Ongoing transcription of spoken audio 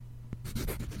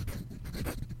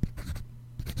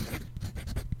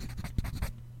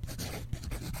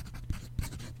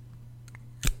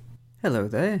Hello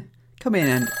there. Come in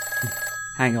and...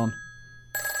 Hang on.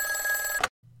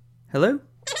 Hello?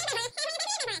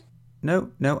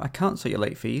 No, I can't sort your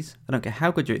late fees. I don't care how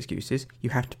good your excuse is,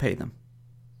 you have to pay them.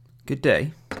 Good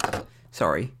day.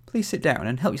 Sorry, please sit down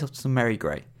and help yourself to some Mary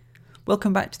Grey.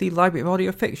 Welcome back to the Library of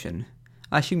Audio Fiction.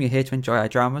 I assume you're here to enjoy our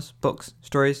dramas, books,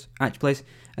 stories, act plays,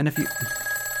 and a few...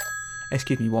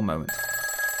 Excuse me one moment.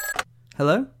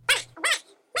 Hello?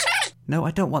 No, I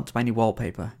don't want to buy any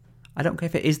wallpaper. I don't care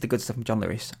if it is the good stuff from John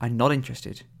Lewis. I'm not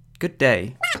interested. Good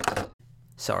day.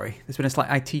 Sorry, there's been a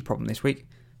slight IT problem this week.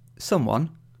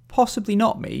 Someone, possibly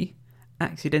not me,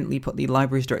 accidentally put the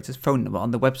library's director's phone number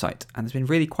on the website, and there's been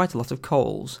really quite a lot of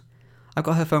calls. I've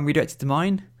got her phone redirected to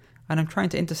mine, and I'm trying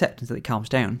to intercept until it calms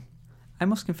down. I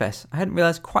must confess, I hadn't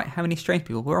realised quite how many strange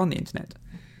people were on the internet.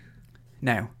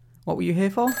 Now, what were you here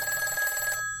for?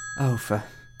 Oh, for...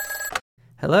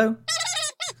 Hello?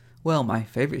 Well, my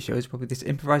favourite show is probably this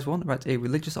improvised one about a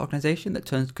religious organisation that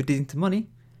turns good deeds into money,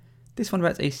 this one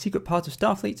about a secret part of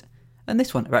Starfleet, and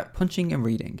this one about punching and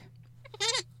reading.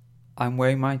 I'm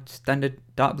wearing my standard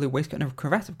dark blue waistcoat and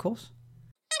cravat, of course.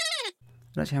 I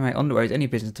don't see how my underwear is any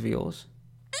business of yours.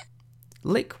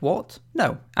 Lick what?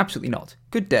 No, absolutely not.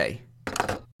 Good day.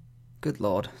 Good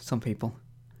lord, some people.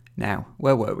 Now,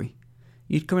 where were we?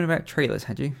 You'd come in about trailers,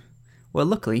 had you? Well,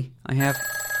 luckily, I have...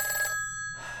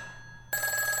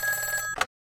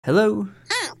 Hello?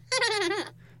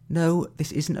 No,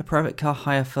 this isn't a private car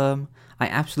hire firm. I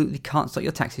absolutely can't start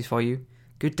your taxis for you.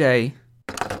 Good day.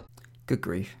 Good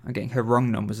grief, I'm getting her wrong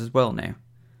numbers as well now.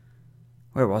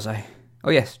 Where was I?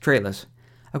 Oh yes, trailers.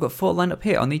 I've got 4 lined up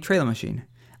here on the trailer machine.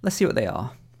 Let's see what they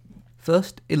are.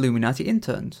 First, Illuminati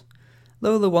interns.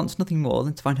 Lola wants nothing more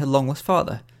than to find her long-lost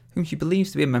father, whom she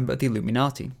believes to be a member of the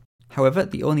Illuminati. However,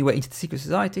 the only way into the secret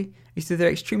society is through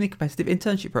their extremely competitive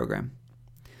internship program.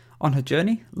 On her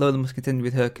journey, Lola must contend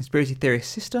with her conspiracy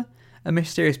theorist sister, a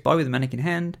mysterious boy with a mannequin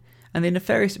hand, and the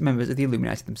nefarious members of the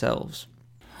Illuminati themselves.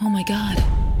 Oh my god.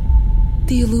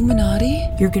 The Illuminati?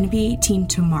 You're gonna be 18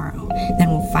 tomorrow. Then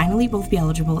we'll finally both be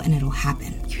eligible and it'll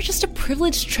happen. You're just a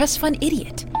privileged trust fund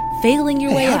idiot, failing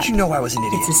your way how'd up. you know I was an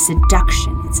idiot? It's a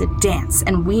seduction. It's a dance,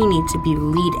 and we need to be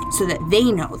leading so that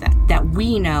they know that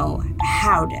we know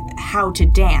how to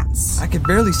dance. I could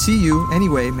barely see you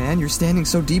anyway, man. You're standing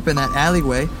so deep in that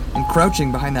alleyway and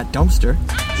crouching behind that dumpster.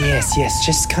 Yes,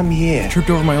 just come here. Tripped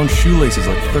over my own shoelaces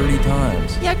like 30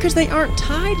 times. Yeah, because they aren't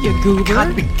tied, you goober. I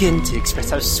can't begin to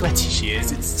express how sweaty she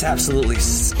is. It's absolutely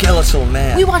skeletal,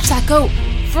 man. We watched that goat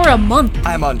for a month.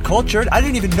 I'm uncultured. I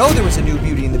didn't even know there was a new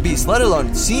Beauty and the Beast, let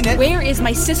alone seen it. Where is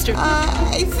my sister?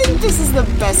 I think this is the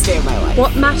best day of my life.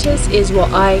 What matters is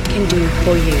what I can do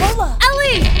for you. Lola!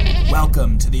 Ellie!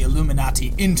 Welcome to the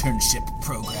Illuminati Internship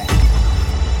Program.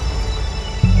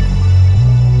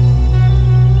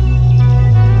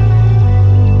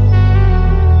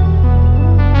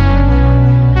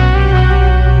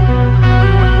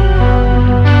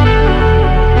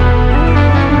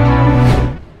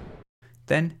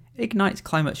 Then, Ignite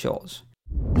Climate Shorts.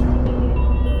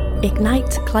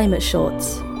 Ignite Climate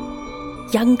Shorts.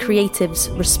 Young creatives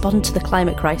respond to the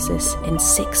climate crisis in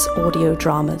 6 audio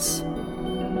dramas.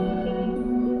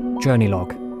 Journey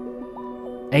log.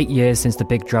 8 years since the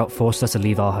big drought forced us to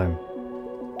leave our home.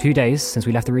 2 days since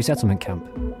we left the resettlement camp.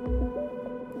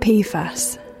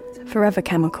 PFAS. Forever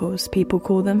chemicals, people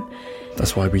call them.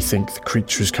 That's why we think the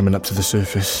creature is coming up to the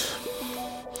surface.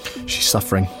 She's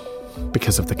suffering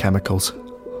because of the chemicals.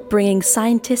 Bringing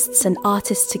scientists and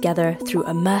artists together through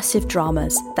immersive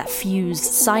dramas that fuse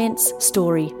science,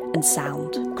 story and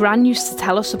sound. Gran used to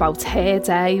tell us about her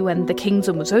day when the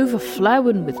kingdom was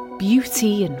overflowing with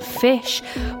beauty and fish,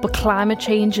 but climate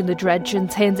change and the dredging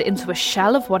turned it into a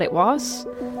shell of what it was.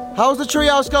 How's the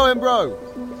treehouse going, bro?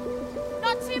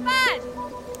 Not too bad.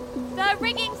 The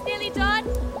rigging's nearly done.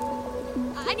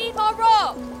 I need more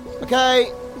rope.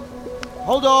 Okay,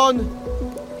 hold on.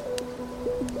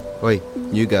 Oi,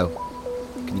 you go.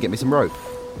 Can you get me some rope?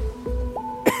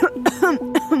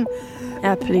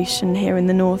 Air pollution here in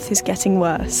the north is getting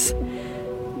worse.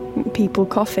 People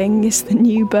coughing is the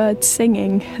new birds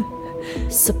singing.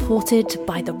 Supported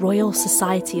by the Royal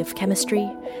Society of Chemistry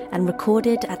and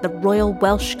recorded at the Royal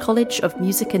Welsh College of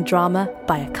Music and Drama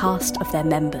by a cast of their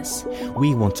members.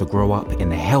 We want to grow up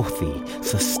in a healthy,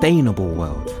 sustainable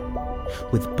world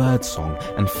with birdsong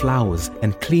and flowers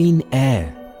and clean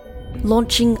air.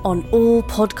 Launching on all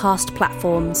podcast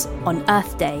platforms on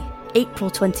Earth Day,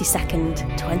 April 22nd,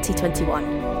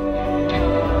 2021.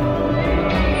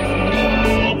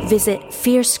 Visit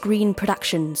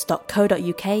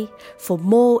fearscreenproductions.co.uk for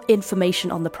more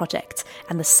information on the project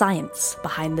and the science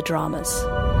behind the dramas.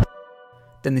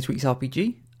 Then this week's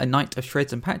RPG, A Night of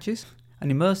Shreds and Patches.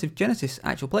 an immersive Genesis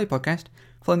actual play podcast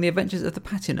following the adventures of the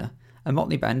Patina, a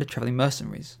motley band of travelling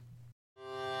mercenaries.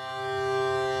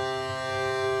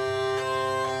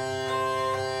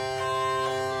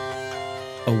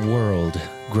 A world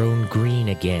grown green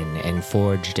again and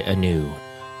forged anew.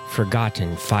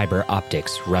 Forgotten fiber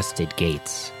optics, rusted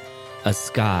gates. A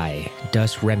sky,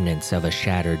 dust remnants of a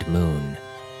shattered moon,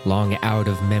 long out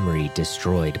of memory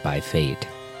destroyed by fate.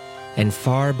 And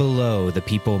far below the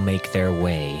people make their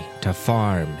way to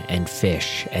farm and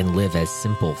fish and live as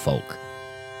simple folk,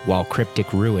 while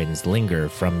cryptic ruins linger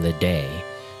from the day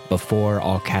before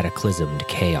all cataclysmed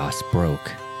chaos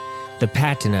broke. The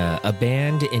Patina, a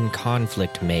band in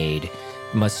conflict made,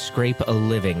 must scrape a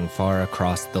living far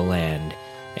across the land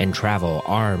and travel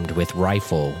armed with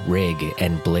rifle, rig,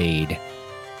 and blade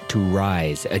to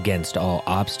rise against all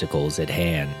obstacles at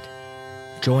hand.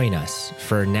 Join us,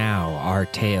 for now our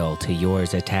tale to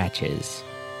yours attaches,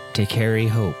 to carry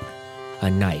hope,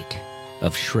 a night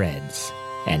of shreds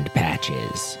and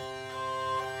patches.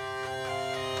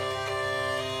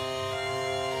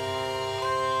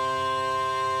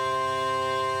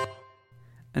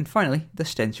 And finally, the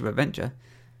stench of adventure.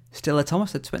 Stella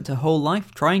Thomas had spent her whole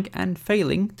life trying and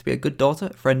failing to be a good daughter,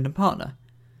 friend and partner.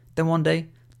 Then one day,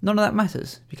 none of that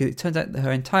matters, because it turns out that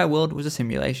her entire world was a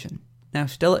simulation. Now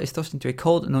Stella is thrust into a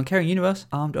cold and uncaring universe,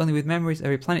 armed only with memories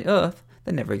of a planet Earth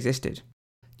that never existed.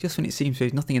 Just when it seems there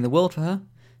is nothing in the world for her,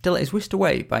 Stella is whisked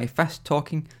away by a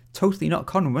fast-talking, totally not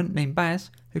con woman named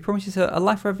Baz, who promises her a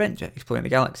life of adventure exploring the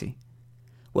galaxy.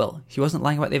 Well, she wasn't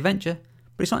lying about the adventure,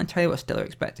 but it's not entirely what Stella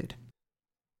expected.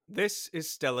 This is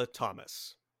Stella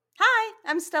Thomas. Hi,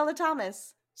 I'm Stella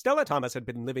Thomas. Stella Thomas had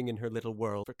been living in her little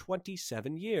world for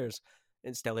 27 years,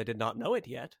 and Stella did not know it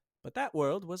yet, but that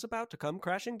world was about to come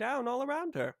crashing down all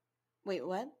around her. Wait,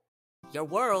 what? Your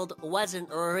world wasn't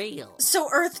real. So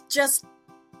Earth just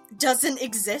doesn't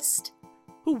exist?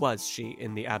 Who was she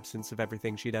in the absence of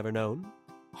everything she'd ever known?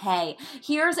 Hey,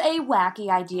 here's a wacky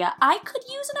idea. I could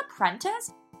use an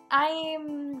apprentice.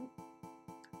 I'm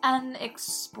an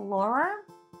explorer.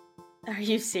 Are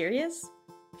you serious?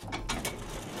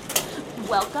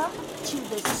 Welcome to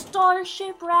the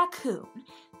Starship Raccoon.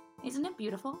 Isn't it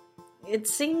beautiful? It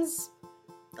seems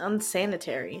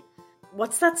unsanitary.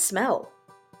 What's that smell?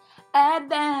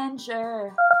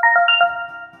 Adventure.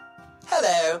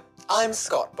 Hello, I'm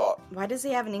Scottbot. Why does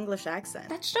he have an English accent?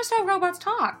 That's just how robots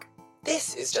talk.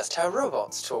 This is just how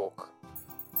robots talk.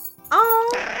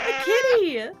 Oh, a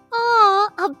kitty! Aw,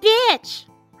 a bitch!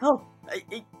 Oh,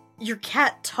 your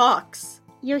cat talks.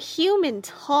 Your human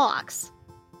talks.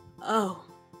 Oh.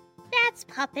 That's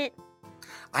Puppet.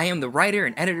 I am the writer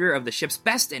and editor of the ship's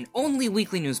best and only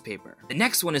weekly newspaper. The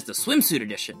next one is the swimsuit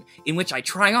edition, in which I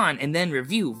try on and then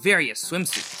review various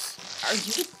swimsuits. Are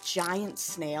you a giant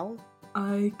snail?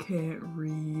 I can't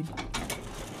read.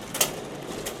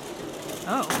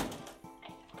 Oh.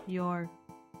 You're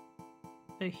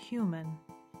a human.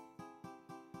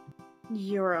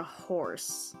 You're a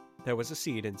horse. There was a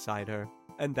seed inside her,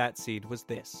 and that seed was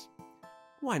this.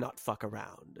 Why not fuck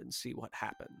around and see what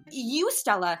happens? You,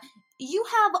 Stella, you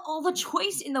have all the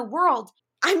choice in the world.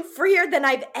 I'm freer than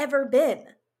I've ever been.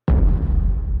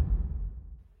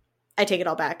 I take it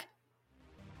all back.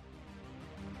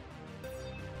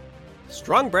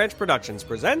 Strong Branch Productions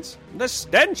presents The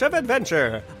Stench of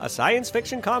Adventure, a science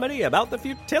fiction comedy about the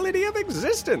futility of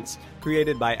existence,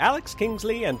 created by Alex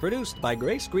Kingsley and produced by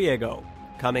Grace Griego.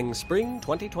 Coming spring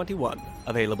 2021,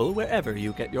 available wherever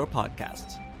you get your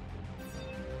podcasts.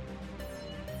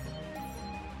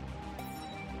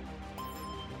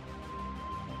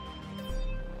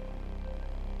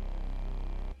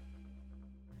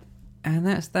 And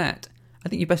that's that. I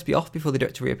think you best be off before the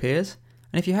director reappears.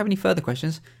 And if you have any further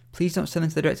questions, please don't send them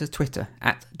to the director's Twitter,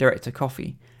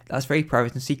 @DirectorCoffee. That's very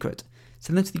private and secret.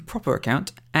 Send them to the proper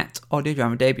account,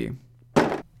 @AudioDramaDebut.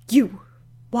 You!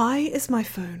 Why is my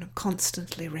phone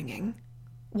constantly ringing?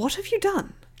 What have you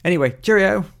done? Anyway,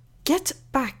 cheerio! Get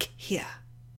back here.